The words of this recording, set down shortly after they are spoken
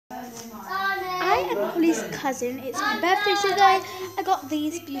Holly's cousin. It's my birthday today. I got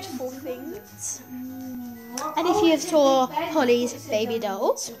these beautiful things. And if you saw Holly's baby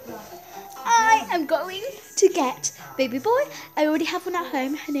dolls, I am going to get baby boy. I already have one at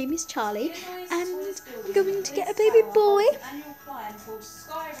home. Her name is Charlie. And I'm going to get a baby boy.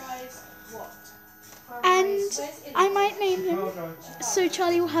 And I might name him. So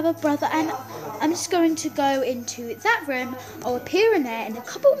Charlie will have a brother. And I'm just going to go into that room. I'll appear in there in a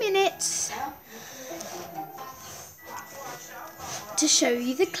couple minutes to show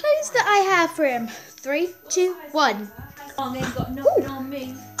you the clothes that I have for him. 3, 2, 1. Oh, they've got nothing on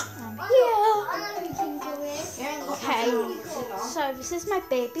me. Yeah. Okay. So this is my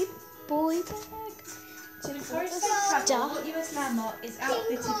baby boy bag. So the first stuff what US Landmark is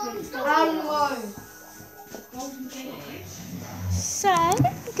outfitted with golden gate. So I'm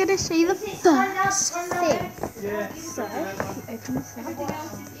gonna show you the first thing. So you open this up.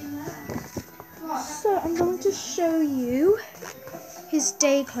 So I'm going to show you his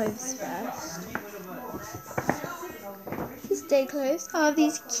day clothes first. His day clothes are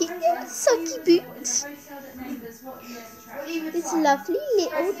these cute sucky boots. This lovely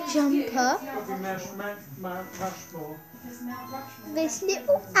little jumper. This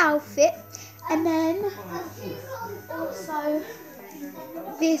little outfit. And then also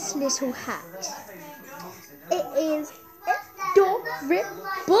this little hat. It is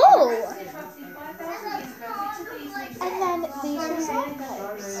adorable. And then these are some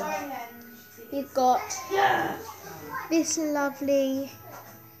clothes. We've got this lovely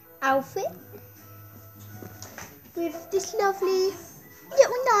outfit with this lovely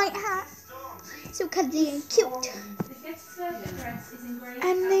little night hat. So cuddly and cute.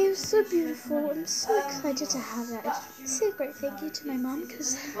 And they are so beautiful. I'm so excited to have it. I say a great thank you to my mum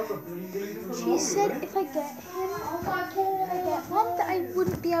because she said if I get him, I get one that I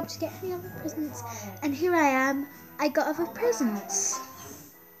wouldn't be able to get any other presents. And here I am. I got other presents.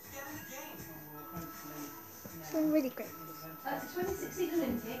 So I'm really grateful. At the 2016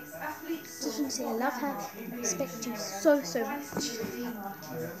 Olympics, athletes Just want to say I love her. I respect you so much.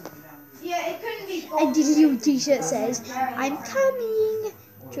 Yeah, it couldn't be. And this little t-shirt says, I'm coming.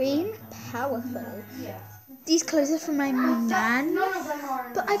 Dream powerful. These clothes are from my nan,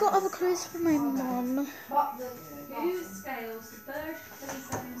 but I got other clothes from my mum. Who scales the bird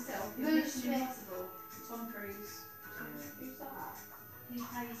policeman himself? Who's Mission Impossible? Tom Cruise. Who's that? He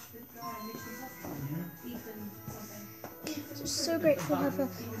plays the guy in Mission Impossible. Ethan something. I'm so grateful for her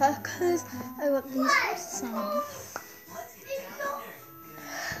because I got these some.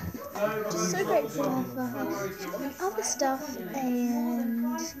 Just so grateful for her. She got me other stuff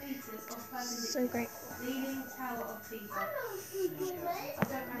and so grateful. Leaning Tower of Pisa.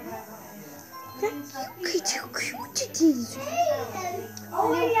 Little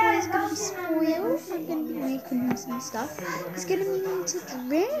boy's gonna be spoiled. I'm gonna be making him some stuff. He's gonna be need to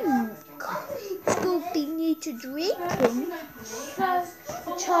drink. He's gonna be need to drinking.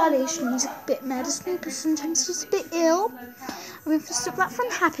 Charlie, she needs a bit of medicine because sometimes she's a bit ill. I'm going to stop that from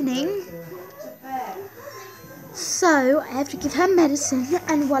happening. So I have to give her medicine,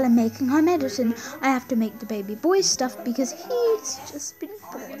 and while I'm making her medicine, I have to make the baby boy stuff because he's just been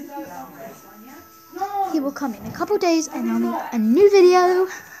born. He will come in a couple days, and I'll make a new video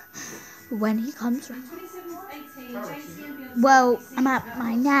when he comes round. Well, I'm at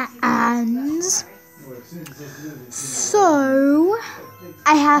my nan's, so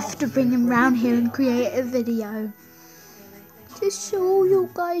I have to bring him round here and create a video to show you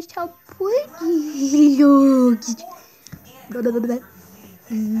guys how pretty he looks.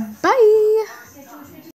 Bye.